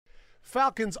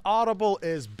Falcons Audible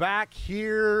is back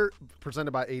here,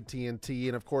 presented by AT&T,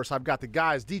 and of course, I've got the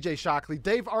guys, DJ Shockley.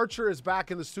 Dave Archer is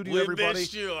back in the studio, everybody.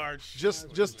 Missed you, Arch.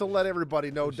 Just to let everybody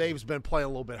know, Dave's been playing a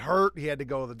little bit hurt. He had to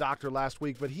go to the doctor last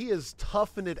week, but he is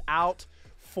toughing it out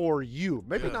for you.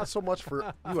 Maybe not so much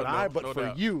for you and I, but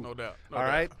for you. No doubt. All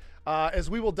right? As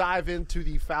we will dive into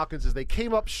the Falcons as they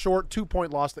came up short,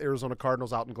 2-point loss to the Arizona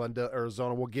Cardinals out in Glendale,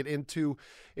 Arizona. We'll get into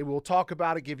it. We'll talk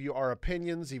about it, give you our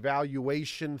opinions,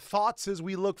 evaluation, thoughts as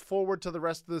we look forward to the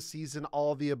rest of the season,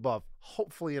 all the above.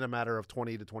 Hopefully in a matter of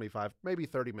 20 to 25, maybe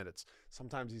 30 minutes.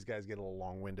 Sometimes these guys get a little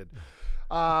long-winded.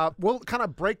 We'll kind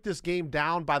of break this game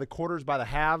down by the quarters, by the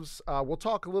halves. We'll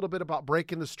talk a little bit about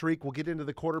breaking the streak. We'll get into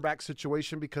the quarterback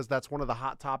situation because that's one of the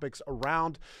hot topics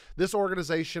around this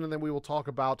organization, and then we will talk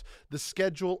about the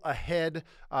schedule ahead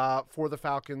for the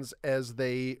Falcons as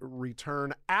they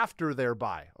return after their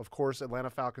bye. Of course, Atlanta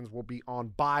Falcons will be on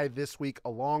bye this week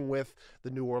along with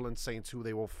the New Orleans Saints, who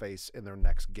they will face in their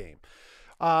next game.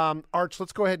 Arch,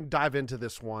 let's go ahead and dive into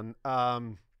this one.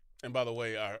 And by the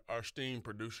way, our esteemed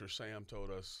producer, Sam,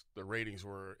 told us the ratings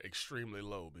were extremely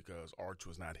low because Arch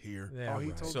was not here. Yeah,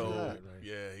 he told you that. Right.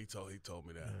 Yeah, he told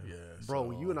me that. Yeah.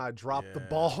 Bro, you and I dropped the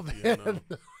ball then.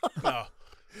 No.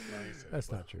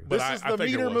 That's not true. This is the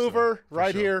meter mover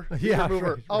right here. Yeah,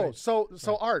 mover. Right.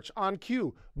 So Arch, on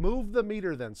cue, move the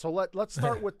meter then. So let's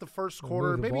start with the first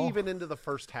quarter, maybe ball. even into the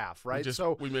first half, right?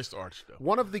 We missed Arch, though.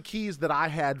 One of the keys that I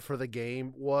had for the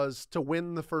game was to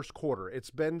win the first quarter. It's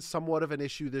been somewhat of an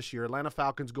issue this year. Atlanta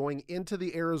Falcons going into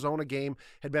the Arizona game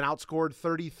had been outscored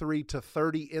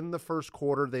 33-30 in the first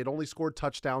quarter. They'd only scored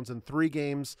touchdowns in 3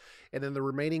 games, and in the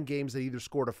remaining games, they either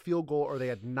scored a field goal or they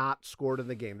had not scored in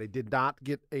the game. They did not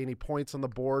get any points on the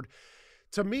board.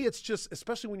 To me, it's just,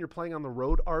 especially when you're playing on the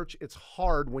road, Arch, it's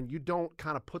hard when you don't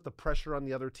kind of put the pressure on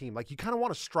the other team. Like, you kind of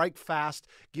want to strike fast,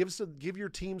 give your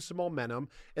team some momentum,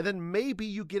 and then maybe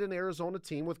you get an Arizona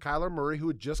team with Kyler Murray who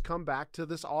had just come back to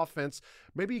this offense.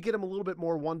 Maybe you get him a little bit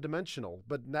more one-dimensional,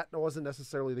 but that wasn't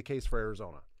necessarily the case for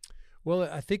Arizona. Well,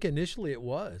 I think initially it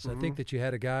was. I think that you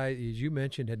had a guy, as you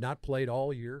mentioned, had not played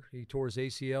all year. He tore his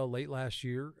ACL late last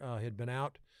year, had been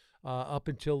out up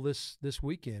until this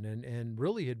weekend, and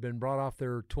really had been brought off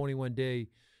their 21-day,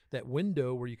 that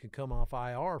window where you can come off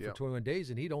IR for 21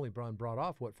 days, and he'd only been brought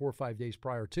off, 4 or 5 days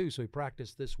prior to, so he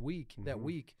practiced this week, that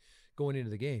week, going into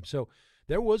the game. So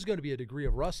there was going to be a degree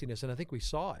of rustiness, and I think we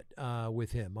saw it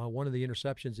with him. One of the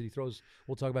interceptions that he throws,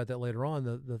 we'll talk about that later on,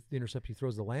 the interception he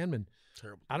throws to Landman.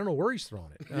 Terrible. I don't know where he's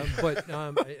throwing it, but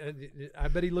I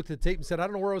bet he looked at the tape and said, I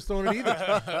don't know where I was throwing it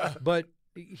either. But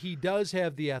he does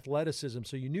have the athleticism.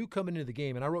 So you knew coming into the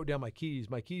game, and I wrote down my keys.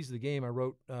 My keys to the game I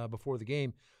wrote before the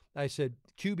game. I said,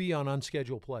 QB on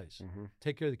unscheduled plays.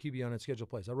 Take care of the QB on unscheduled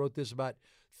plays. I wrote this about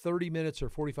 30 minutes or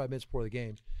 45 minutes before the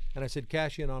game, and I said,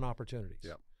 cash in on opportunities.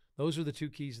 Yep. Those are the 2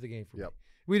 keys to the game for me. Yep.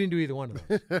 We didn't do either one of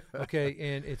those. Okay,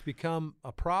 and it's become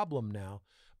a problem now.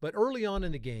 But early on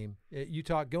in the game,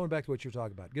 going back to what you're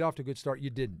talking about, get off to a good start. You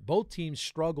didn't. Both teams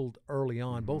struggled early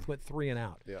on. Both went 3 and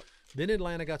out. Yep. Then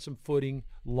Atlanta got some footing,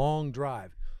 long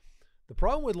drive. The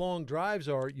problem with long drives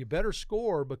are you better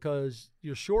score because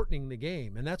you're shortening the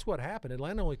game, and that's what happened.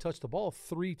 Atlanta only touched the ball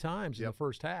 3 times in the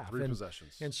first half. 3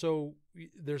 possessions. And so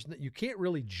you can't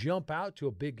really jump out to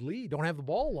a big lead. Don't have the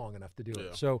ball long enough to do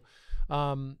it. So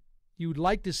you'd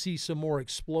like to see some more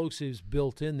explosives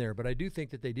built in there, but I do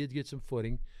think that they did get some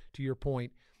footing, to your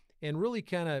point, and really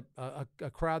kind of a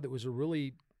crowd that was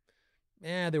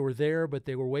they were there, but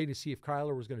they were waiting to see if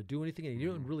Kyler was going to do anything, and he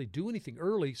didn't really do anything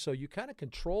early, so you kind of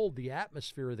controlled the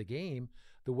atmosphere of the game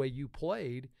the way you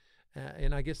played,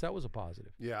 and I guess that was a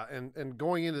positive. Yeah, and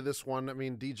going into this one, I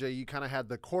mean, DJ, you kind of had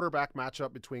the quarterback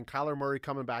matchup between Kyler Murray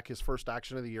coming back, his first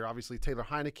action of the year, obviously Taylor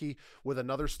Heineke with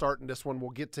another start in this one. We'll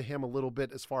get to him a little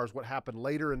bit as far as what happened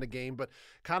later in the game, but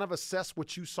kind of assess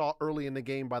what you saw early in the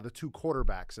game by the 2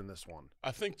 quarterbacks in this one.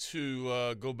 I think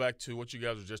to go back to what you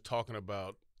guys were just talking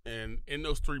about, and in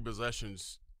those 3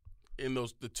 possessions,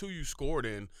 the 2 you scored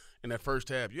in that first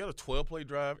half, you had a 12-play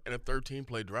drive and a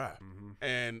 13-play drive.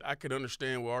 And I could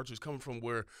understand where Archer's coming from,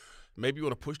 where maybe you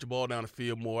want to push the ball down the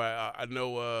field more. I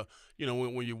know,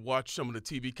 when you watch some of the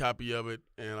TV copy of it,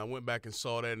 and I went back and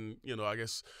saw that, and, I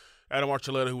guess Adam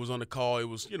Archuleta, who was on the call, it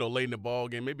was, late in the ball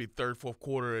game, maybe 3rd, 4th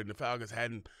quarter, and the Falcons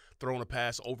hadn't thrown a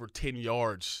pass over 10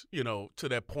 yards, to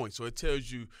that point. So it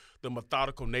tells you the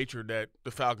methodical nature that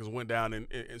the Falcons went down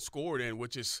and scored in,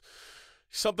 which is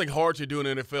something hard to do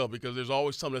in the NFL because there's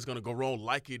always something that's going to go wrong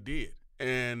like it did.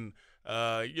 And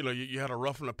You had a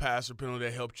roughing the passer penalty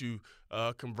that helped you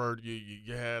convert.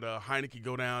 You had Heineke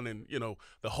go down and,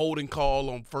 the holding call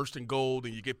on 1st and goal,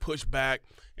 and you get pushed back,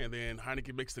 and then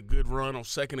Heineke makes the good run on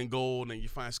 2nd and goal, and then you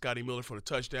find Scotty Miller for the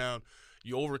touchdown.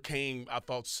 You overcame, I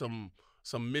thought, some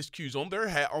miscues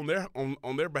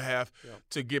on their behalf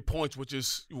to get points, which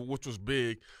was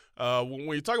big. When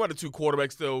you talk about the two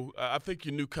quarterbacks, though, I think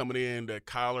you knew coming in that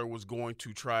Kyler was going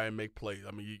to try and make plays.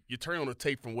 I mean, you turn on the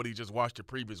tape from what he just watched the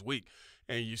previous week,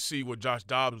 and you see what Josh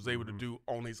Dobbs was able to do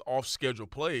on his off-schedule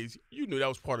plays. You knew that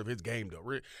was part of his game,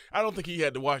 though. I don't think he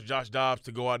had to watch Josh Dobbs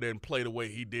to go out there and play the way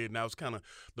he did, and that was kind of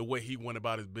the way he went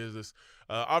about his business.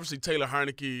 Obviously, Taylor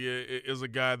Heineke is a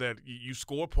guy that you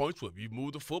score points with, you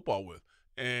move the football with,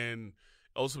 and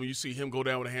ultimately you see him go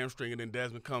down with a hamstring, and then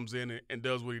Desmond comes in and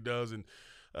does what he does, and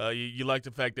you like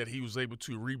the fact that he was able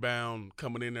to rebound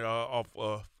coming in there off,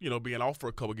 being off for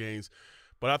a couple games.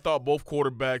 But I thought both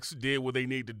quarterbacks did what they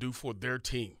needed to do for their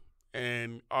team.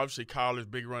 And obviously Kyler's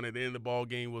big run at the end of the ball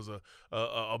game was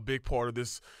a big part of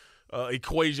this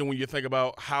equation when you think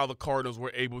about how the Cardinals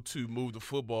were able to move the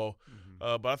football.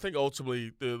 But I think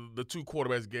ultimately the two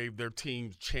quarterbacks gave their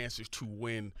teams chances to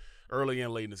win early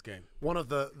and late in this game. One of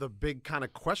the big kind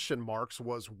of question marks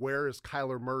was, where is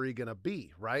Kyler Murray going to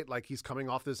be, right? Like, he's coming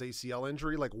off this ACL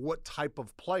injury. Like, what type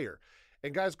of player?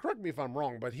 And guys, correct me if I'm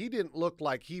wrong, but he didn't look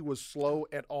like he was slow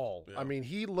at all. Yeah. I mean,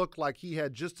 he looked like he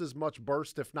had just as much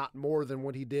burst, if not more, than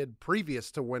what he did previous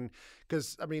to when –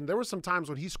 because, I mean, there were some times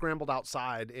when he scrambled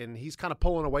outside and he's kind of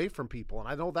pulling away from people. And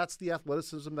I know that's the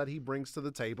athleticism that he brings to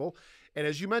the table. And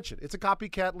as you mentioned, it's a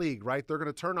copycat league, right? They're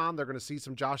going to turn on. They're going to see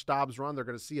some Josh Dobbs run. They're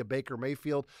going to see a Baker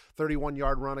Mayfield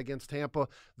 31-yard run against Tampa.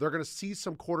 They're going to see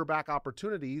some quarterback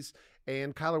opportunities,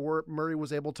 and Kyler Murray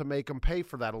was able to make them pay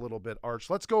for that a little bit, Arch.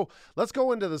 Let's go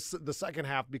into the second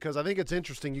half, because I think it's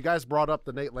interesting. You guys brought up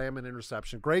the Nate Landman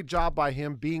interception. Great job by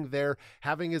him being there,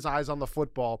 having his eyes on the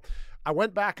football. I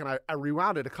went back and I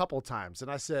rewound it a couple of times, and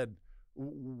I said,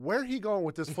 where he going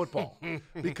with this football?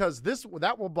 Because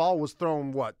that ball was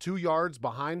thrown, 2 yards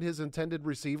behind his intended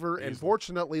receiver, and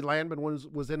fortunately Landman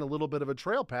was in a little bit of a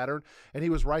trail pattern, and he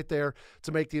was right there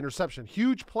to make the interception.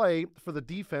 Huge play for the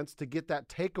defense to get that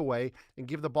takeaway and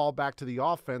give the ball back to the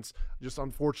offense, just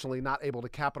unfortunately not able to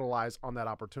capitalize on that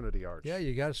opportunity, Arch. Yeah,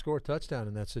 you got to score a touchdown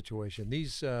in that situation.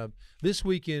 This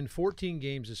weekend, 14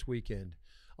 games this weekend,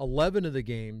 11 of the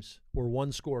games were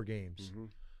one-score games.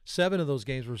 7 of those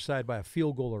games were decided by a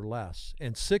field goal or less,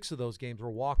 and 6 of those games were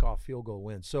walk-off field goal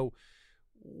wins. So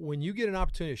when you get an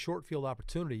opportunity, a short field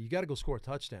opportunity, you got to go score a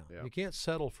touchdown. Yeah. You can't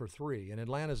settle for 3. And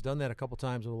Atlanta's done that a couple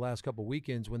times over the last couple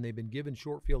weekends when they've been given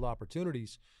short field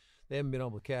opportunities. They haven't been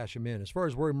able to cash them in. As far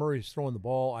as where Murray's throwing the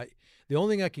ball, the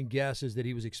only thing I can guess is that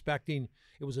he was expecting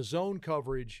 – it was a zone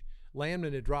coverage.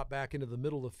 Landman had dropped back into the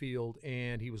middle of the field,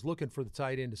 and he was looking for the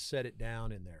tight end to set it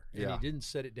down in there. And he didn't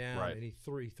set it down, and he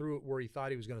threw it where he thought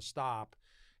he was going to stop,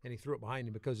 and he threw it behind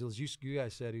him because, as you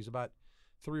guys said, he was about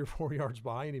 3 or 4 yards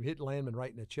behind him, hit Landman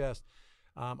right in the chest.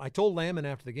 I told Landman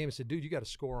after the game, I said, dude, you got to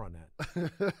score on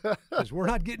that. Because we're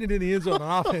not getting it in the end zone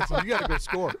on offense. You got to go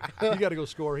score. You got to go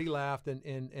score. He laughed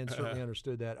and certainly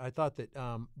understood that. I thought that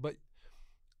but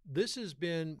this has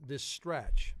been this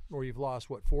stretch where you've lost,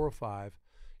 4 or 5.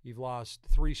 You've lost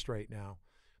 3 straight now.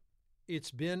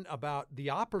 It's been about the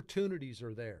opportunities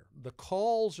are there. The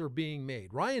calls are being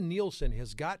made. Ryan Nielsen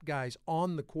has got guys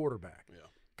on the quarterback. Yeah.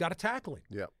 Got to tackle him.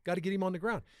 Yeah. Got to get him on the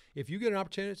ground. If you get an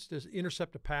opportunity to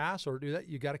intercept a pass or do that,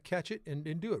 you got to catch it and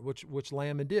do it, which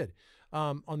Landman did.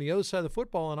 On the other side of the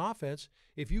football on offense,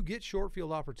 if you get short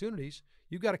field opportunities,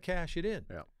 you've got to cash it in.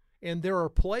 Yeah. And there are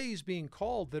plays being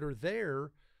called that are there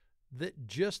that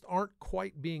just aren't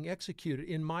quite being executed,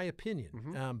 in my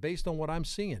opinion, based on what I'm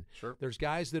seeing. Sure. There's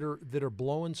guys that are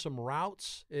blowing some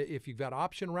routes. If you've got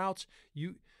option routes,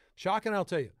 Shotgun, I'll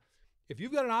tell you, if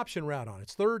you've got an option route on,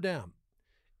 it's 3rd down,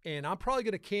 and I'm probably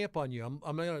going to camp on you.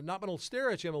 I'm not going to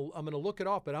stare at you. I'm going to look it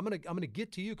off, but I'm going to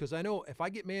get to you because I know if I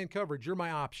get man coverage, you're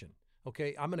my option.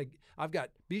 Okay, I've got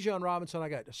Bijan Robinson. I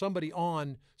got somebody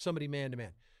on, somebody man to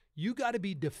man. You got to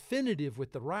be definitive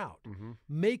with the route.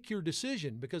 Make your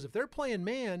decision, because if they're playing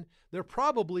man, they're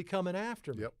probably coming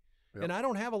after me. Yep. And I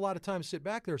don't have a lot of time to sit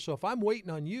back there. So if I'm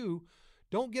waiting on you,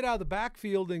 don't get out of the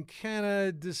backfield and kind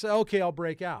of just say, okay, I'll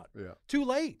break out. Yeah. Too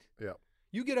late. Yeah.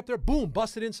 You get up there, boom,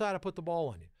 bust it inside, I'll put the ball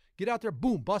on you. Get out there,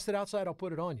 boom, bust it outside, I'll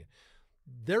put it on you.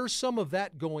 There's some of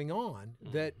that going on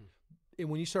that – and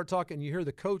when you start talking, you hear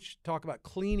the coach talk about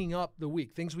cleaning up the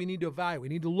week, things we need to evaluate, we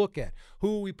need to look at.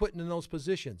 Who are we putting in those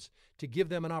positions to give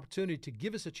them an opportunity to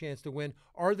give us a chance to win?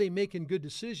 Are they making good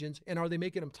decisions, and are they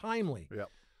making them timely? Yep.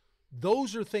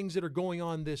 Those are things that are going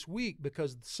on this week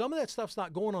because some of that stuff's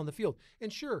not going on the field.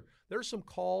 And sure, there's some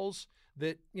calls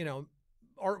that,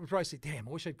 Art would probably say, damn,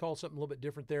 I wish I'd called something a little bit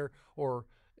different there,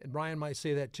 and Ryan might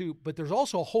say that too. But there's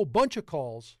also a whole bunch of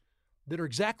calls that are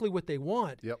exactly what they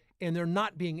want, and they're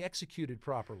not being executed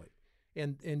properly.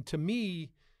 And to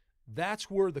me, that's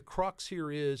where the crux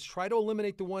here is. Try to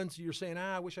eliminate the ones that you're saying,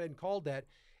 I wish I hadn't called that,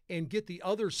 and get the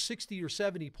other 60 or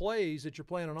 70 plays that you're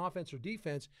playing on offense or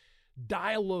defense,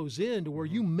 dial those in to where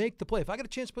you make the play. If I got a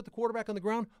chance to put the quarterback on the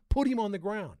ground, put him on the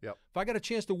ground. If I got a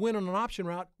chance to win on an option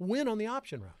route, win on the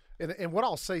option route. And what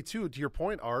I'll say, too, to your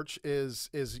point, Arch, is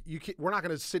we're not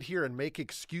going to sit here and make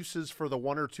excuses for the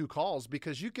one or two calls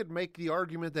because you could make the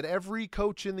argument that every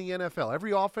coach in the NFL,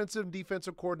 every offensive and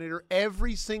defensive coordinator,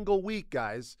 every single week,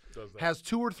 guys, has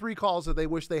 2 or 3 calls that they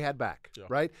wish they had back,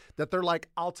 right? That they're like,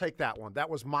 I'll take that one.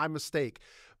 That was my mistake.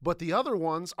 But the other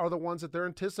ones are the ones that they're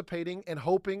anticipating and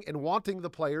hoping and wanting the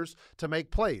players to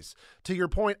make plays. To your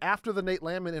point, after the Nate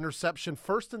Landman interception,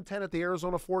 1st and 10 at the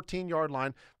Arizona 14-yard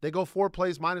line, they go 4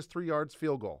 plays, -3 yards,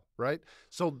 field goal, right?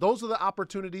 So those are the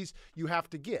opportunities you have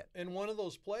to get. And one of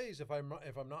those plays, if I'm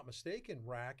not mistaken,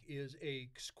 Rack, is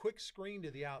a quick screen to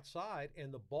the outside,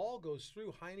 and the ball goes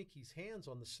through Heineke's hands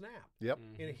on the snap.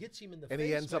 And it hits him in the face. And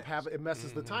he ends up it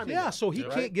messes the timing. Yeah, so he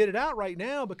can't get it out right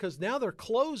now because now they're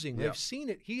closing. They've seen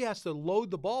it. He has to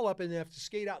load the ball up and they have to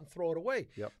skate out and throw it away.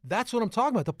 That's what I'm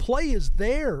talking about. The play is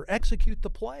there. Execute the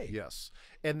play. Yes.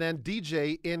 And then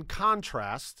DJ, in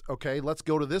contrast, okay, let's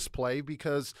go to this play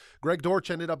because Greg Dortch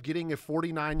ended up getting a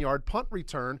 49-yard punt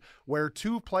return where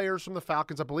 2 players from the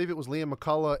Falcons, I believe it was Liam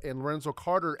McCullough and Lorenzo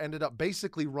Carter, ended up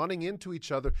basically running into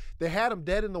each other. They had him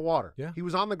dead in the water. He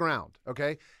was on the ground,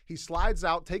 okay? He slides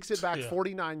out, takes it back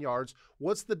 49 yards.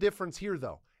 What's the difference here,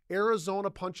 though? Arizona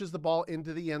punches the ball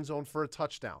into the end zone for a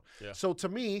touchdown. So to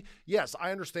me, yes,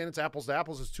 I understand it's apples to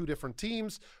apples. It's 2 different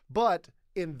teams. But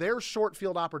in their short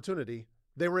field opportunity,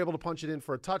 they were able to punch it in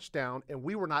for a touchdown, and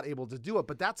we were not able to do it.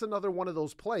 But that's another one of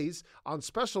those plays on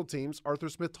special teams. Arthur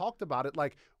Smith talked about it.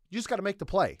 Like, you just got to make the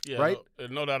play, right?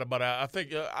 No doubt about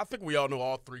it. I think we all know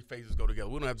all 3 phases go together.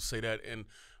 We don't have to say that. And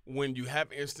when you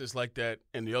have instances like that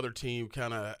and the other team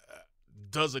kind of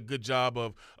does a good job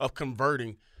of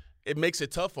converting, it makes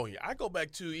it tough on you. I go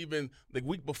back to even the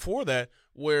week before that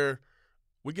where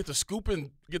we get the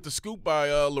scoop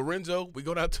by Lorenzo. We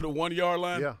go down to the 1-yard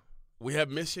line. We have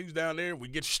miscues down there. We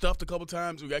get stuffed a couple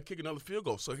times. We got to kick another field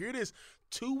goal. So here it is,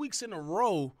 2 weeks in a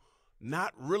row,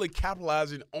 not really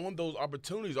capitalizing on those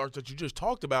opportunities, Art, that you just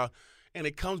talked about, and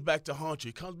it comes back to haunt you.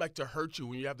 It comes back to hurt you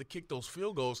when you have to kick those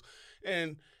field goals.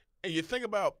 And you think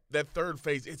about that third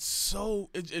phase,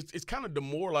 it's kind of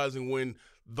demoralizing when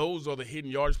those are the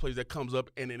hidden yardage plays that comes up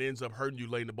and it ends up hurting you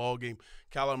late in the ball game.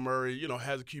 Kyler Murray,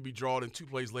 has a QB draw, and 2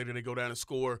 plays later they go down and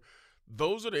score.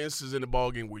 Those are the instances in the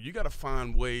ball game where you got to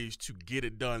find ways to get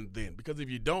it done then. Because if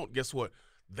you don't, guess what?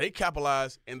 They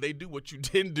capitalize and they do what you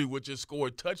didn't do, which is score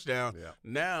a touchdown.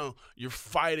 Now you're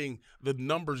fighting the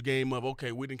numbers game of,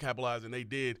 okay, we didn't capitalize and they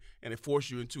did, and it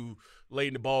forced you into late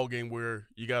in the ball game where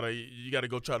you gotta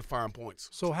go try to find points.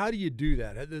 So how do you do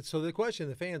that? So the question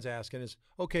the fans asking is,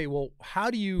 okay, well, how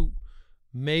do you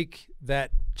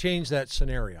change that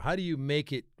scenario? How do you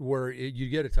make it where you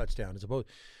get a touchdown as opposed?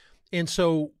 And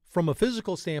so from a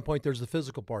physical standpoint, there's the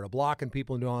physical part of blocking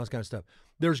people and doing all this kind of stuff.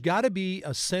 There's got to be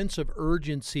a sense of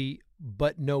urgency,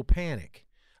 but no panic.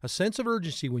 A sense of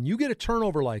urgency. When you get a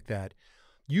turnover like that,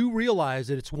 you realize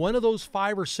that it's one of those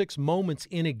 5 or 6 moments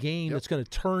in a game that's going to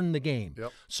turn the game.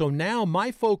 So now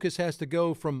my focus has to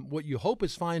go from what you hope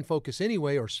is fine focus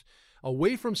anyway, or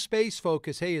away from space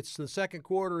focus. Hey, it's the second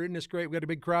quarter. Isn't this great? We got a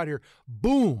big crowd here.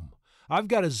 Boom. I've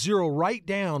got to zero right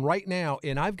down right now,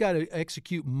 and I've got to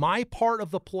execute my part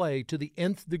of the play to the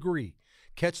nth degree.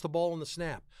 Catch the ball on the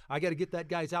snap. I got to get that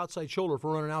guy's outside shoulder if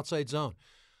we're running outside zone.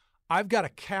 I've got to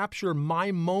capture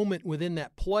my moment within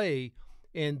that play,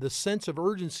 and the sense of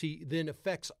urgency then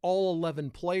affects all 11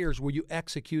 players where you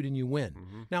execute and you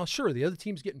win. Now, sure, the other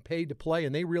team's getting paid to play,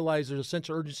 and they realize there's a sense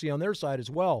of urgency on their side as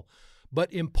well,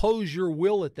 but impose your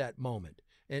will at that moment.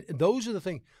 And those are the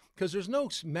things, because there's no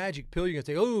magic pill. You're going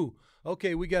to say, oh,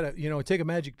 okay, we got to, take a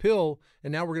magic pill,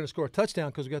 and now we're going to score a touchdown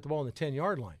because we got the ball on the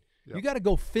 10-yard line. You got to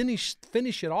go finish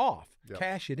it off.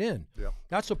 cash it in. Yep.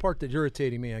 That's the part that's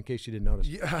irritating me, in case you didn't notice.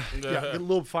 Yeah, get a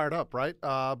little fired up, right?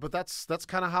 But that's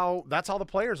kind of how the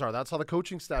players are. That's how the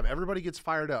coaching staff. Everybody gets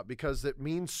fired up because it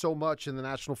means so much in the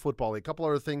National Football League. A couple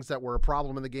other things that were a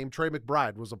problem in the game. Trey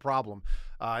McBride was a problem.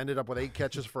 Ended up with 8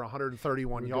 catches for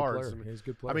 131 yards. He's a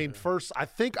good player. I mean, first, I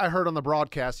think I heard on the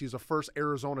broadcast he was the first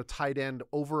Arizona tight end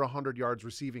over 100 yards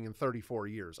receiving in 34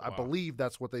 years. Wow. I believe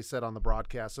that's what they said on the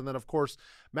broadcast. And then, of course,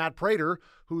 Matt Prater,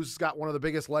 who's got one of the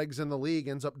biggest legs in the league,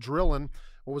 ends up drilling,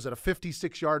 what was it, a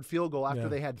 56-yard field goal after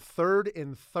they had 3rd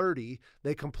and 30.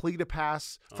 They complete a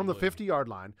pass from the 50-yard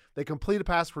line. They complete a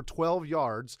pass for 12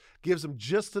 yards, gives him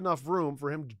just enough room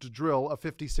for him to drill a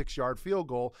 56-yard field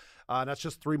goal. And that's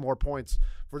just 3 more points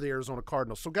for the Arizona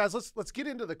Cardinals. So, guys, let's get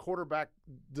into the quarterback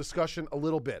discussion a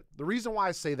little bit. The reason why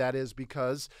I say that is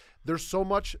because there's so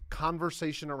much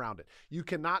conversation around it. You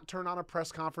cannot turn on a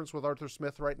press conference with Arthur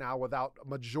Smith right now without a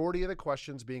majority of the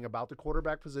questions being about the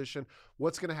quarterback position,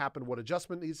 what's going to happen, what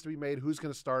adjustment needs to be made, who's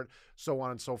going to start, so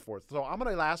on and so forth. So I'm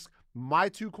going to ask my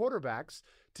 2 quarterbacks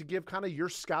to give kind of your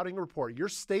scouting report, your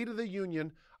state of the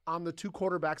union on the 2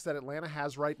 quarterbacks that Atlanta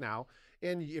has right now.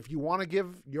 And if you want to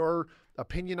give your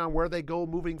opinion on where they go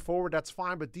moving forward, that's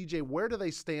fine. But, DJ, where do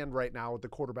they stand right now with the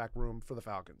quarterback room for the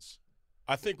Falcons?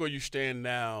 I think where you stand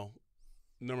now,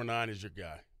 number 9 is your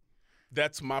guy.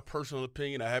 That's my personal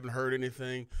opinion. I haven't heard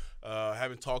anything.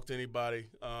 Haven't talked to anybody.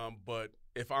 But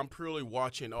if I'm purely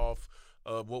watching off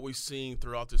of what we've seen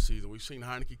throughout the season, we've seen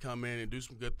Heineke come in and do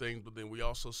some good things, but then we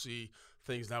also see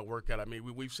things not work out. I mean,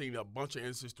 we've seen a bunch of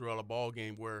instances throughout a ball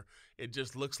game where it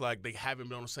just looks like they haven't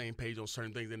been on the same page on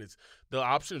certain things, and it's the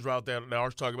options route that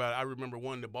Arch talking about. I remember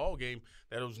one in the ball game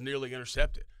that was nearly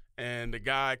intercepted, and the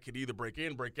guy could either break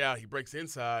in, break out. He breaks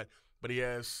inside, but he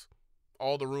has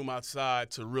all the room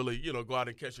outside to really, go out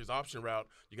and catch his option route.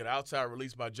 You got an outside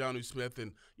release by Jonnu Smith,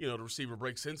 and, the receiver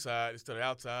breaks inside instead of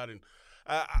outside. And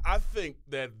I think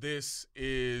that this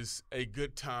is a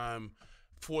good time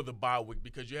for the bye week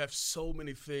because you have so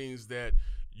many things that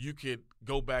you could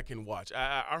go back and watch.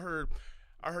 I heard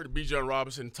Bijan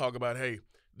Robinson talk about, hey,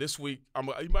 this week,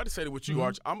 you might have said it with you,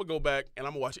 Arch. I'm going to go back and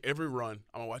I'm going to watch every run.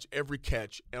 I'm going to watch every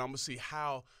catch, and I'm going to see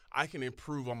how I can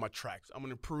improve on my tracks. I'm going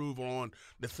to improve on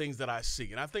the things that I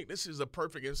see. And I think this is a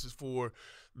perfect instance for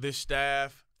this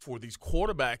staff, for these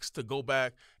quarterbacks to go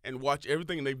back and watch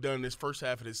everything they've done in this first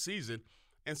half of this season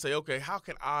and say, okay, how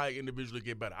can I individually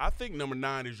get better? I think number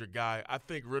 9 is your guy. I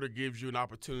think Ritter gives you an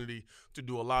opportunity to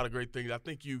do a lot of great things. I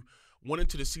think you went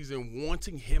into the season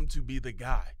wanting him to be the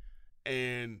guy.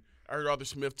 And I heard Arthur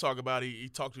Smith talk about he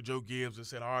talked to Joe Gibbs and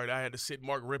said, all right, I had to sit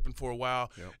Mark Rippon for a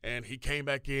while, and he came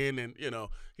back in and,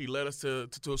 he led us to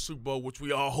a Super Bowl, which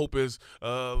we all hope is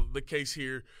the case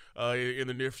here in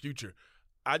the near future.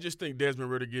 I just think Desmond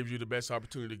Ritter gives you the best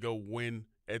opportunity to go win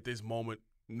at this moment.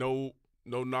 No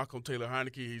knock on Taylor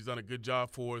Heineke. He's done a good job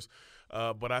for us.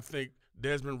 But I think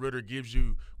Desmond Ritter gives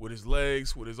you, with his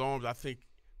legs, with his arms, I think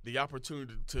the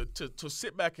opportunity to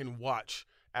sit back and watch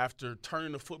after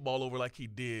turning the football over like he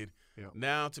did.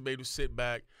 Now to be able to sit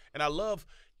back. And I love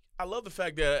the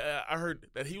fact that I heard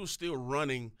that he was still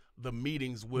running the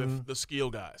meetings with the skill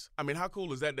guys. I mean, how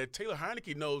cool is that? That Taylor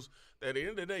Heineke knows that at the end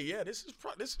of the day, this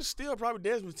is still probably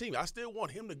Desmond's team. I still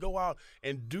want him to go out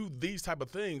and do these type of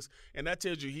things, and that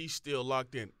tells you he's still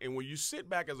locked in. And when you sit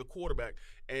back as a quarterback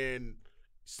and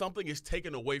something is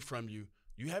taken away from you,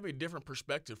 you have a different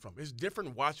perspective from it. It's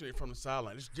different watching it from the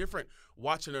sideline. It's different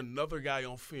watching another guy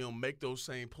on film make those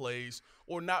same plays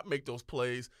or not make those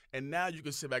plays, and now you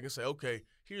can sit back and say, okay,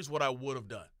 here's what I would have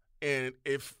done. And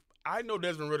if I know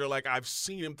Desmond Ritter, like I've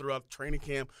seen him throughout training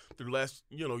camp through the last,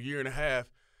 year and a half,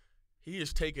 he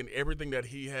has taken everything that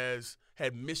he has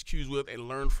had miscues with and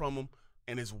learned from them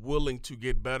and is willing to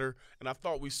get better. And I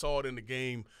thought we saw it in the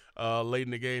game, late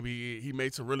in the game. He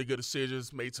made some really good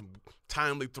decisions, made some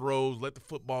timely throws, let the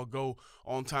football go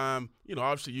on time,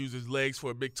 obviously used his legs for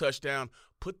a big touchdown,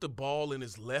 put the ball in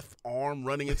his left arm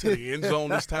running into the end zone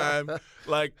this time.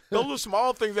 Like, those are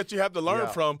small things that you have to learn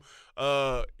from.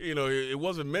 It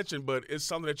wasn't mentioned, but it's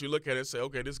something that you look at and say,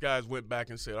 okay, this guy's went back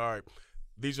and said, all right,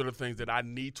 these are the things that I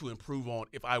need to improve on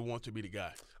if I want to be the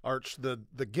guy. Arch, the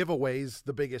giveaways,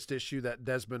 the biggest issue that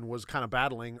Desmond was kind of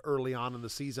battling early on in the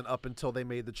season up until they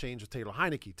made the change with Taylor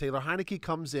Heineke. Taylor Heineke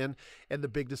comes in, and the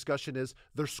big discussion is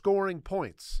they're scoring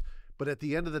points. But at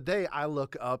the end of the day, I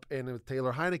look up, and with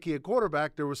Taylor Heineke at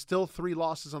quarterback, there was still 3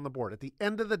 losses on the board. At the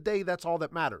end of the day, that's all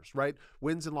that matters, right?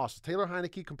 Wins and losses. Taylor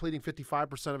Heineke completing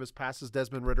 55% of his passes,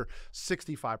 Desmond Ritter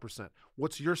 65%.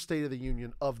 What's your state of the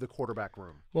union of the quarterback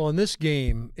room? Well, in this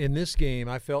game,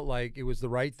 I felt like it was the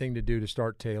right thing to do to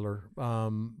start Taylor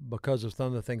because of some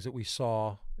of the things that we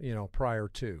saw, prior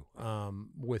to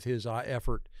with his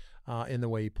effort in the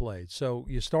way he played. So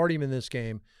you start him in this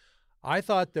game. I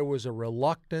thought there was a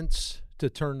reluctance to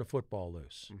turn the football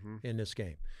loose in this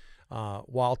game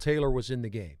while Taylor was in the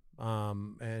game.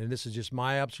 And this is just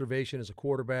my observation as a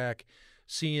quarterback,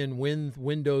 seeing when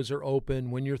windows are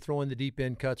open, when you're throwing the deep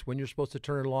end cuts, when you're supposed to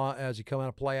turn it as you come out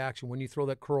of play action, when you throw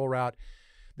that curl route.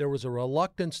 There was a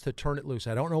reluctance to turn it loose.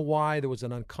 I don't know why. There was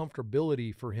an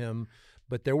uncomfortability for him,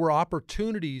 but there were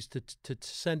opportunities to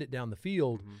send it down the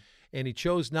field, and he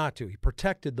chose not to. He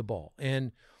protected the ball.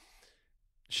 And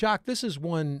Shock, this is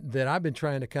one that I've been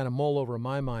trying to kind of mull over in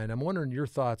my mind. I'm wondering your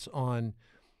thoughts on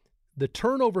the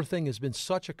turnover thing. Has been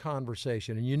such a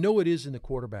conversation, and you know it is in the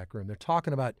quarterback room. They're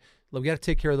talking about, we got to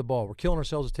take care of the ball. We're killing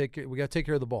ourselves we got to take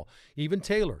care of the ball. Even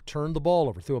Taylor turned the ball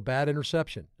over through a bad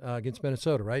interception against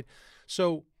Minnesota, right?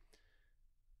 So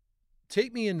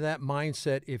take me into that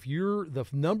mindset. If the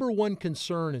number one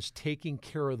concern is taking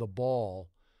care of the ball,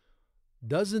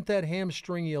 doesn't that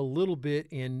hamstring you a little bit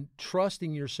in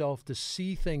trusting yourself to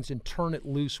see things and turn it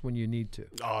loose when you need to?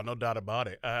 Oh, no doubt about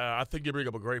it. I think you bring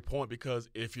up a great point, because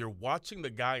if you're watching the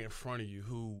guy in front of you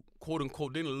who, quote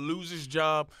unquote, didn't lose his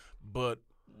job, but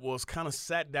was kind of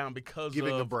sat down because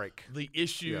Giving of a break. The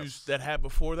issues that had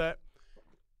before that,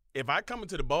 if I come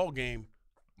into the ball game,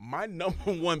 my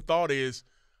number one thought is,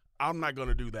 I'm not going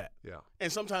to do that. Yeah.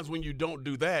 And sometimes when you don't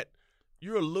do that,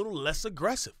 you're a little less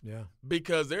aggressive. Yeah.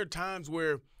 Because there are times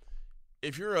where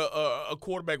if you're a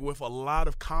quarterback with a lot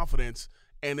of confidence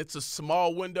and it's a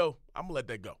small window, I'm going to let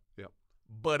that go. Yeah.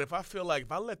 But if I feel like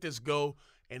if I let this go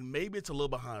and maybe it's a little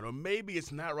behind or maybe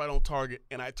it's not right on target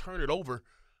and I turn it over,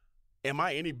 am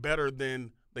I any better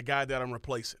than the guy that I'm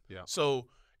replacing? Yeah. So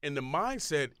in the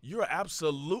mindset, you're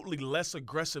absolutely less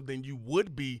aggressive than you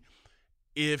would be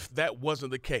if that wasn't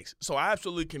the case. So I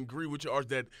absolutely can agree with you, Art,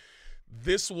 that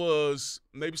this was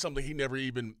maybe something he never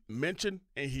even mentioned,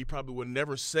 and he probably would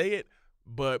never say it.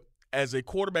 But as a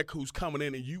quarterback who's coming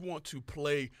in and you want to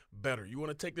play better, you want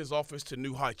to take this offense to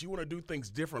new heights, you want to do things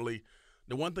differently,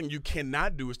 the one thing you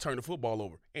cannot do is turn the football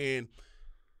over. And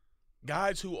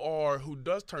guys who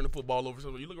does turn the football over,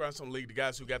 so when you look around some league, the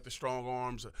guys who got the strong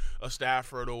arms, a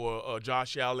Stafford or a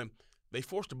Josh Allen, they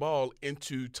force the ball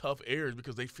into tough areas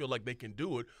because they feel like they can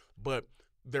do it, but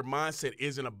their mindset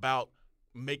isn't about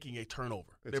making a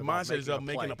turnover. Their mindset is about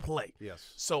making a play.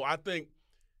 Yes. So I think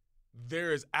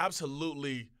there is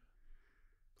absolutely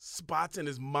spots in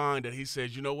his mind that he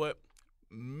says, you know what,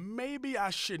 maybe I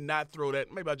should not throw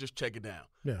that. Maybe I'll just check it down.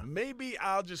 Yeah. Maybe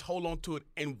I'll just hold on to it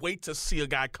and wait to see a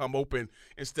guy come open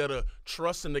instead of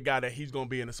trusting the guy that he's going to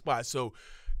be in the spot. So,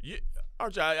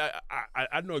 Archie,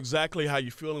 I know exactly how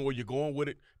you feel and where you're going with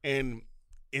it, and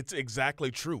it's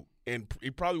exactly true. And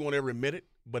he probably won't ever admit it,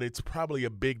 but it's probably a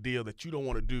big deal that you don't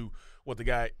want to do what the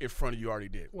guy in front of you already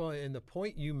did. Well, and the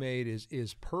point you made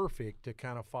is perfect to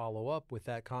kind of follow up with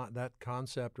that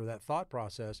concept or that thought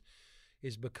process,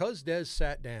 is because Dez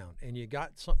sat down and you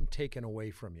got something taken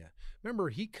away from you. Remember,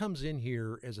 he comes in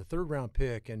here as a third-round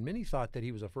pick, and many thought that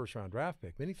he was a first-round draft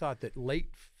pick. Many thought that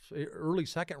early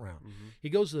second round. Mm-hmm. He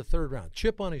goes to the third round,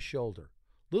 chip on his shoulder,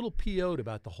 little PO'd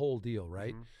about the whole deal,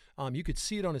 right? Mm-hmm. You could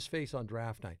see it on his face on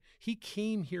draft night. He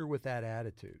came here with that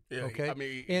attitude. Yeah, okay. I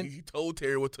mean, he told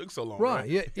Terry what took so long. Right.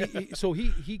 Yeah. So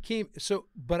he came. So,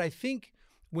 but I think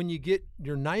when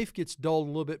your knife gets dulled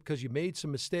a little bit because you made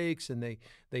some mistakes and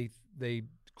they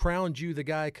crowned you the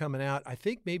guy coming out. I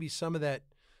think maybe some of that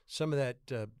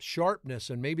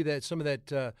sharpness and maybe that some of that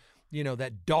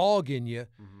that dog in you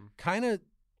kind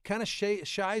of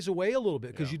shies away a little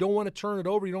bit because you don't want to turn it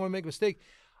over. You don't want to make a mistake.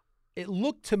 It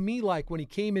looked to me like when he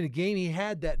came in the game, he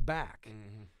had that back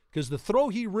because the throw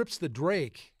he rips the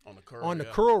Drake on the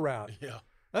curl route. Yeah,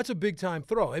 that's a big time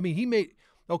throw. I mean, he made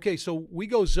so we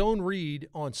go zone read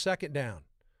on second down,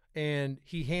 and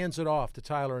he hands it off to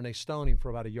Tyler, and they stone him for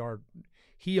about a yard.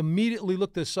 He immediately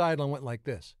looked to the sideline and went like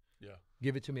this. Yeah,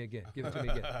 give it to me again. Give it to me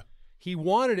again. He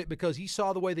wanted it because he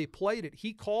saw the way they played it.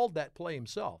 He called that play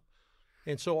himself.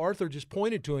 And so Arthur just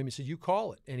pointed to him. He said, you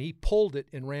call it. And he pulled it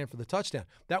and ran for the touchdown.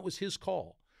 That was his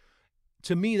call.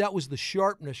 To me, that was the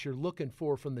sharpness you're looking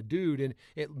for from the dude. And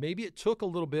maybe it took a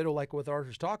little bit of like what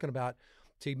Arthur's talking about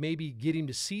to maybe get him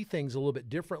to see things a little bit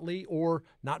differently or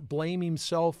not blame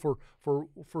himself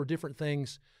for different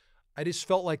things. I just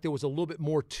felt like there was a little bit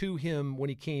more to him when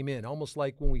he came in, almost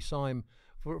like when we saw him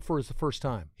for the first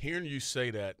time. Hearing you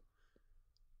say that,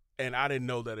 and I didn't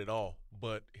know that at all,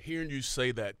 but hearing you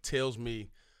say that tells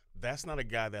me that's not a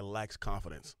guy that lacks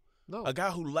confidence. No. A guy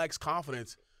who lacks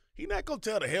confidence, he's not going to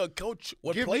tell the head coach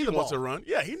what play he wants to run.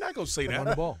 Yeah, he's not going to say that. On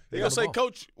the ball. He's going to say,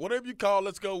 Coach, whatever you call,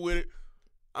 let's go with it.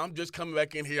 I'm just coming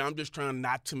back in here. I'm just trying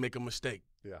not to make a mistake.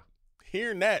 Yeah.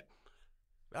 Hearing that,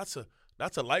 that's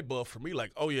that's a light bulb for me.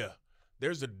 Like, oh, yeah,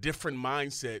 there's a different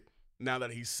mindset now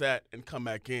that he's sat and come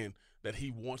back in that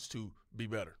he wants to be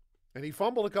better. And he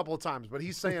fumbled a couple of times, but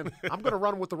he's saying, I'm going to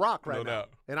run with the rock right No now. doubt.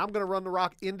 And I'm going to run the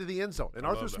rock into the end zone. And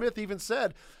Arthur love Smith even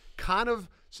said, kind of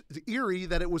eerie,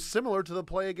 that it was similar to the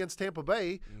play against Tampa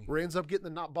Bay, where he ends up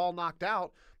getting the ball knocked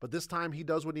out. But this time he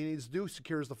does what he needs to do,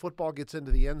 secures the football, gets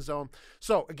into the end zone.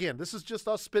 So, again, this is just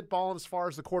us spitballing as far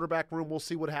as the quarterback room. We'll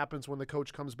see what happens when the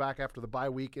coach comes back after the bye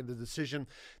week and the decision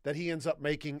that he ends up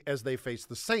making as they face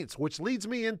the Saints, which leads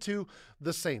me into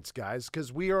the Saints, guys,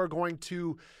 because we are going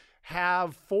to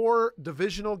have 4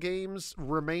 divisional games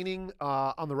remaining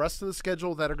on the rest of the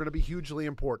schedule that are going to be hugely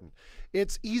important.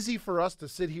 It's easy for us to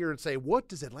sit here and say, what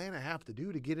does Atlanta have to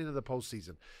do to get into the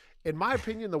postseason? In my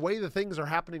opinion, the way the things are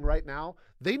happening right now,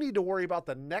 they need to worry about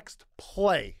the next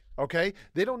play, okay?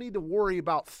 They don't need to worry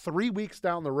about 3 weeks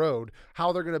down the road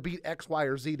how they're going to beat X, Y,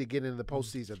 or Z to get into the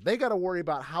postseason. They got to worry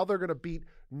about how they're going to beat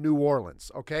New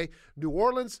Orleans, okay? New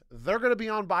Orleans, they're going to be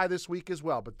on bye this week as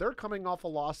well, but they're coming off a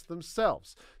loss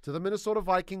themselves to the Minnesota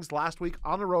Vikings last week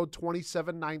on the road,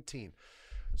 27-19.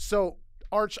 So,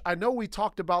 Arch, I know we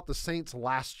talked about the Saints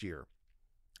last year,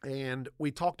 and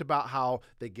we talked about how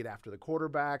they get after the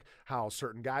quarterback, how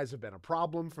certain guys have been a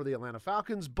problem for the Atlanta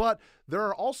Falcons, but there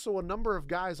are also a number of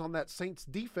guys on that Saints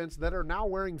defense that are now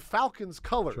wearing Falcons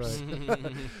colors. Right.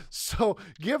 So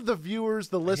give the viewers,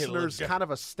 the listeners, kind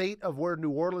of a state of where New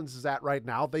Orleans is at right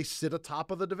now. They sit atop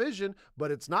of the division,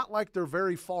 but it's not like they're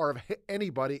very far of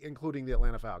anybody, including the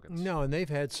Atlanta Falcons. No, and they've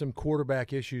had some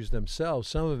quarterback issues themselves,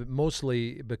 some of it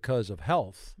mostly because of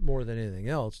health more than anything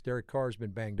else. Derek Carr's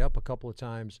been banged up a couple of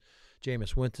times.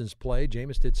 Jameis Winston's played.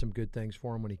 Jameis did some good things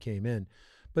for him when he came in.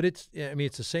 But it's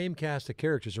the same cast of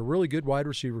characters. A really good wide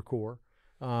receiver core.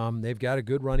 They've got a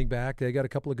good running back. They got a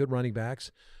couple of good running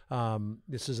backs.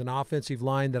 This is an offensive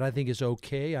line that I think is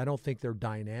okay. I don't think they're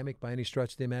dynamic by any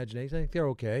stretch of the imagination. I think they're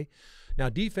okay. Now,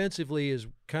 defensively is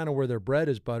kind of where their bread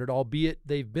is buttered, albeit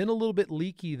they've been a little bit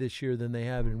leaky this year than they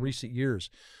have in recent years.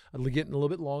 Getting a little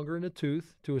bit longer in the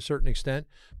tooth to a certain extent,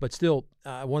 but still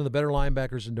one of the better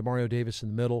linebackers in Demario Davis in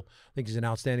the middle. I think he's an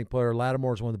outstanding player.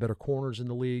 Lattimore is one of the better corners in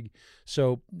the league.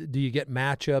 So do you get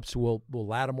matchups? Will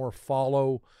Lattimore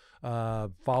follow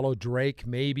Drake?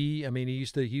 Maybe. I mean, he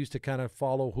used to kind of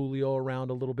follow Julio around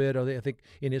a little bit. I think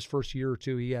in his first year or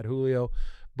two he had Julio,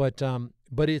 but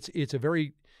it's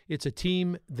a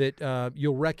team that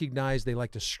you'll recognize. They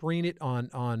like to screen it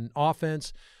on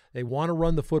offense. They want to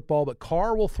run the football, but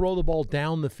Carr will throw the ball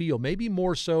down the field, maybe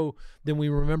more so than we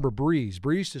remember Breeze.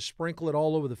 Breeze to sprinkle it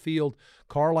all over the field.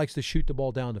 Carr likes to shoot the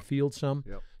ball down the field some.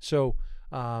 Yep. So,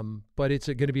 but it's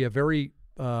going to be a very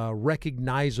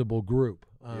recognizable group.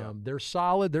 They're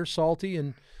solid, they're salty,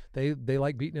 and they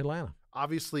like beating Atlanta.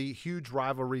 Obviously, huge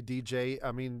rivalry, DJ.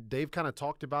 I mean, Dave kind of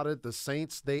talked about it. The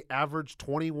Saints, they average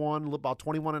about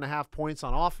 21 and a half points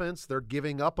on offense. They're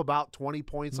giving up about 20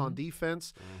 points on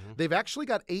defense. They've actually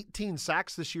got 18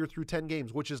 sacks this year through 10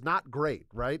 games, which is not great,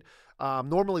 right?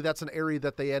 Normally, that's an area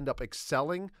that they end up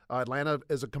excelling. Atlanta,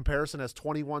 as a comparison, has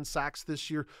 21 sacks this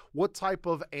year. What type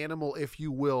of animal, if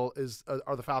you will,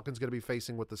 are the Falcons going to be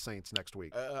facing with the Saints next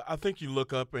week? I think you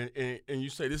look up and you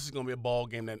say this is going to be a ball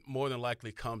game that more than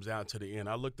likely comes down to the end.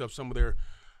 I looked up some of their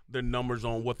numbers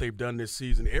on what they've done this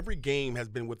season. Every game has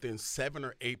been within 7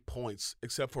 or 8 points,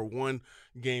 except for one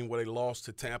game where they lost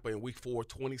to Tampa in Week 4,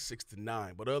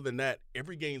 26-9. But other than that,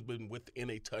 every game's been within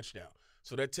a touchdown.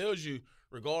 So that tells you,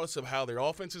 regardless of how their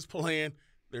offense is playing,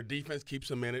 their defense keeps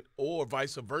them in it, or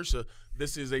vice versa,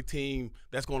 this is a team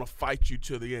that's going to fight you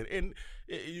to the end. And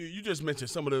you just mentioned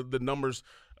some of the numbers,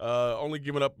 only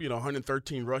giving up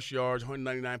 113 rush yards,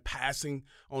 199 passing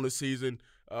on the season.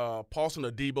 Paulson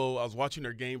Adebo, I was watching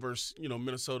their game versus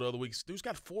Minnesota the other week. This dude's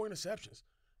got 4 interceptions.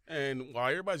 And while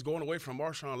everybody's going away from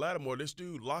Marshawn Lattimore, this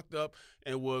dude locked up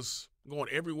and was going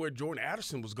everywhere Jordan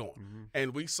Addison was going.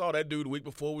 And we saw that dude the week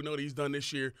before. We know what he's done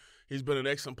this year. He's been an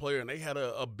excellent player, and they had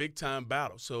a big-time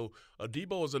battle. So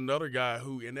Adebo is another guy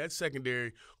who, in that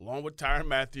secondary, along with Tyrann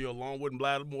Mathieu, along with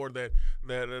Lattimore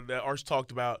that Arch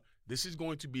talked about, this is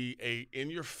going to be a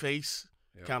in-your-face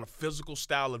kind of physical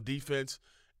style of defense.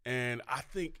 And I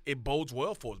think it bodes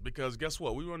well for us because guess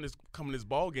what? We run this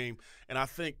ball game, and I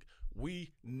think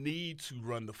we need to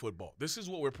run the football. This is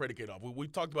what we're predicated off.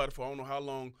 We've talked about it for I don't know how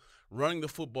long. Running the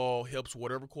football helps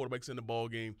whatever quarterback's in the ball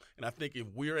game, and I think if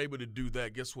we're able to do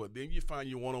that, guess what? Then you find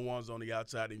your one-on-ones on the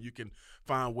outside, and you can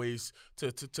find ways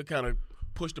to kind of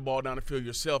push the ball down the field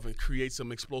yourself and create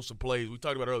some explosive plays. We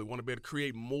talked about earlier, we want to be able to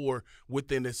create more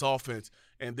within this offense,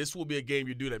 and this will be a game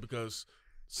you do that because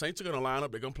Saints are going to line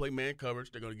up. They're going to play man coverage.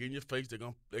 They're going to get in your face. They're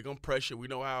going to pressure. We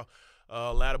know how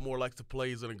Lattimore likes to play.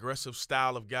 He's an aggressive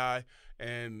style of guy.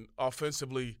 And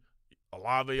offensively,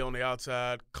 Olave on the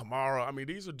outside, Kamara. I mean,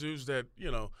 these are dudes that,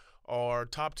 are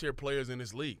top-tier players in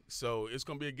this league. So it's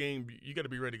going to be a game you got to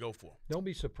be ready to go for. Don't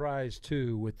be surprised,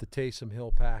 too, with the Taysom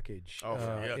Hill package.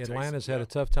 Atlanta's had a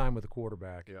tough time with the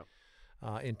quarterback. Yeah.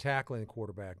 In tackling the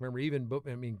quarterback.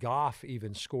 Remember, Goff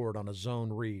even scored on a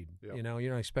zone read. Yep.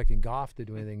 You're not expecting Goff to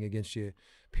do anything against you,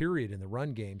 period, in the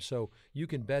run game. So you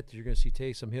can bet that you're going to see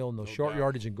Taysom Hill in those short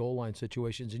yardage and goal line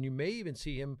situations, and you may even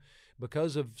see him,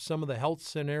 because of some of the health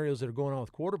scenarios that are going on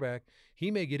with quarterback, he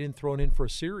may get thrown in for a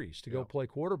series to go play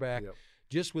quarterback. Yep.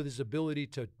 Just with his ability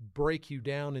to break you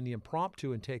down in the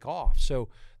impromptu and take off. So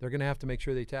they're going to have to make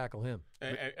sure they tackle him.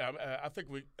 And I think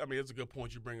it's a good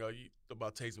point you bring up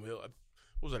about Taysom Hill.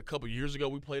 What was that, a couple of years ago?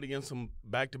 We played against some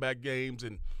back-to-back games,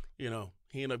 and, he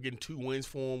ended up getting 2 wins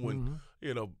for him when,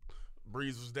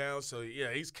 Breeze was down. So,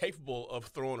 yeah, he's capable of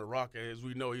throwing a rock. As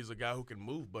we know, he's a guy who can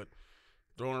move, but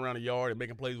throwing around the yard and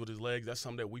making plays with his legs, that's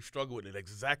something that we've struggled with in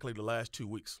exactly the last 2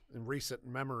 weeks. In recent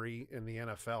memory in the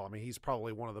NFL, I mean, he's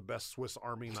probably one of the best Swiss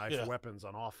Army knife weapons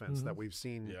on offense that we've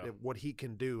seen. What he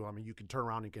can do. I mean, you can turn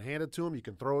around, you can hand it to him, you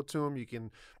can throw it to him, you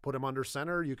can put him under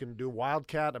center, you can do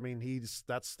wildcat. I mean,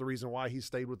 that's the reason why he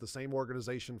stayed with the same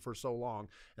organization for so long,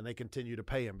 and they continue to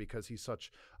pay him because he's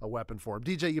such a weapon for him.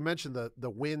 DJ, you mentioned the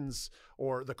wins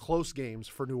or the close games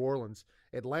for New Orleans.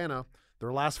 Atlanta,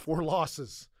 their last 4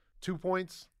 losses. 2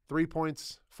 points, 3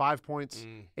 points, 5 points,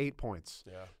 8 points.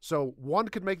 Yeah. So one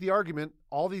could make the argument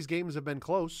all these games have been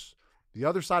close. The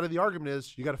other side of the argument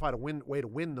is you got to find a way to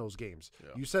win those games. Yeah.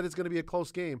 You said it's going to be a close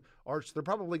game. Arch, they're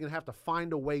probably going to have to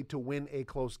find a way to win a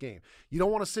close game. You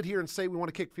don't want to sit here and say we want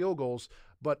to kick field goals,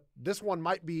 but this one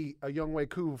might be a Younghoe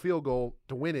Koo field goal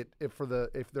to win it if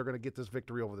they're going to get this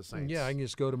victory over the Saints. Yeah, I can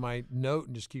just go to my note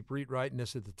and just keep writing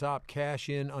this at the top. Cash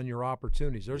in on your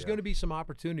opportunities. There's going to be some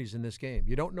opportunities in this game.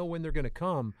 You don't know when they're going to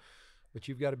come, but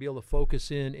you've got to be able to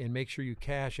focus in and make sure you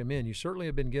cash them in. You certainly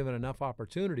have been given enough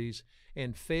opportunities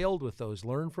and failed with those.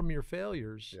 Learn from your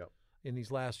failures in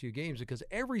these last few games because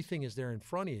everything is there in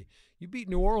front of you. You beat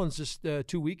New Orleans just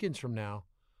 2 weekends from now,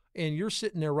 and you're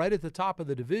sitting there right at the top of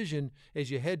the division as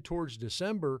you head towards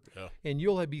December, and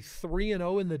you'll be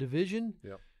 3-0 in the division.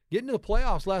 Yep. Getting to the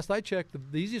playoffs, last I checked,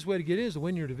 the easiest way to get in is to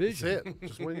win your division. That's it.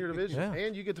 Just win your division.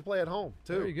 And you get to play at home,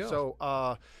 too. There you go.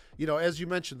 So, as you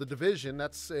mentioned, the division,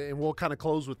 and we'll kind of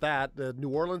close with that. New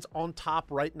Orleans on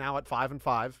top right now at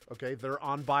 5-5. Okay, they're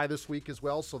on bye this week as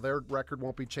well, so their record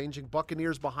won't be changing.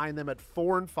 Buccaneers behind them at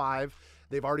 4-5.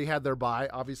 They've already had their bye.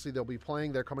 Obviously, they'll be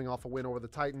playing. They're coming off a win over the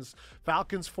Titans.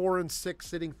 Falcons 4-6,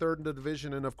 sitting third in the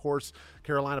division. And, of course,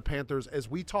 Carolina Panthers. As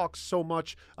we talk so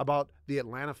much about the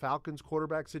Atlanta Falcons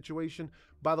quarterback situation,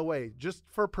 by the way, just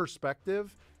for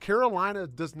perspective, Carolina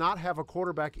does not have a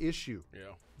quarterback issue.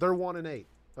 Yeah. They're 1-8,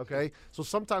 okay? So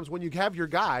sometimes when you have your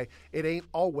guy, it ain't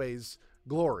always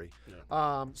glory.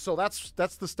 Yeah. So that's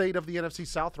the state of the NFC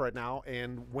South right now.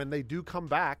 And when they do come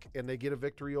back and they get a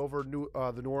victory over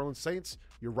the New Orleans Saints,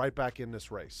 you're right back in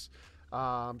this race.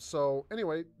 So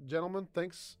anyway, gentlemen,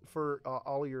 thanks for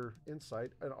all your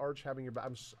insight. And Arch, having your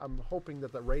back. I'm hoping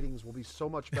that the ratings will be so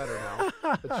much better now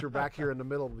that you're back here in the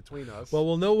middle between us. Well,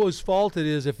 we'll know whose fault it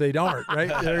is if they aren't,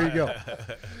 right? There you go.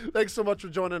 Thanks so much for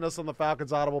joining us on the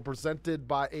Falcons Audible presented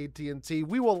by AT&T.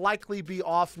 We will likely be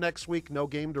off next week. No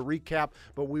game to recap,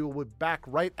 but we will be back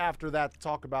right after that to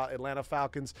talk about Atlanta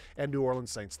Falcons and New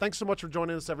Orleans Saints. Thanks so much for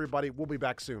joining us, everybody. We'll be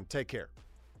back soon. Take care.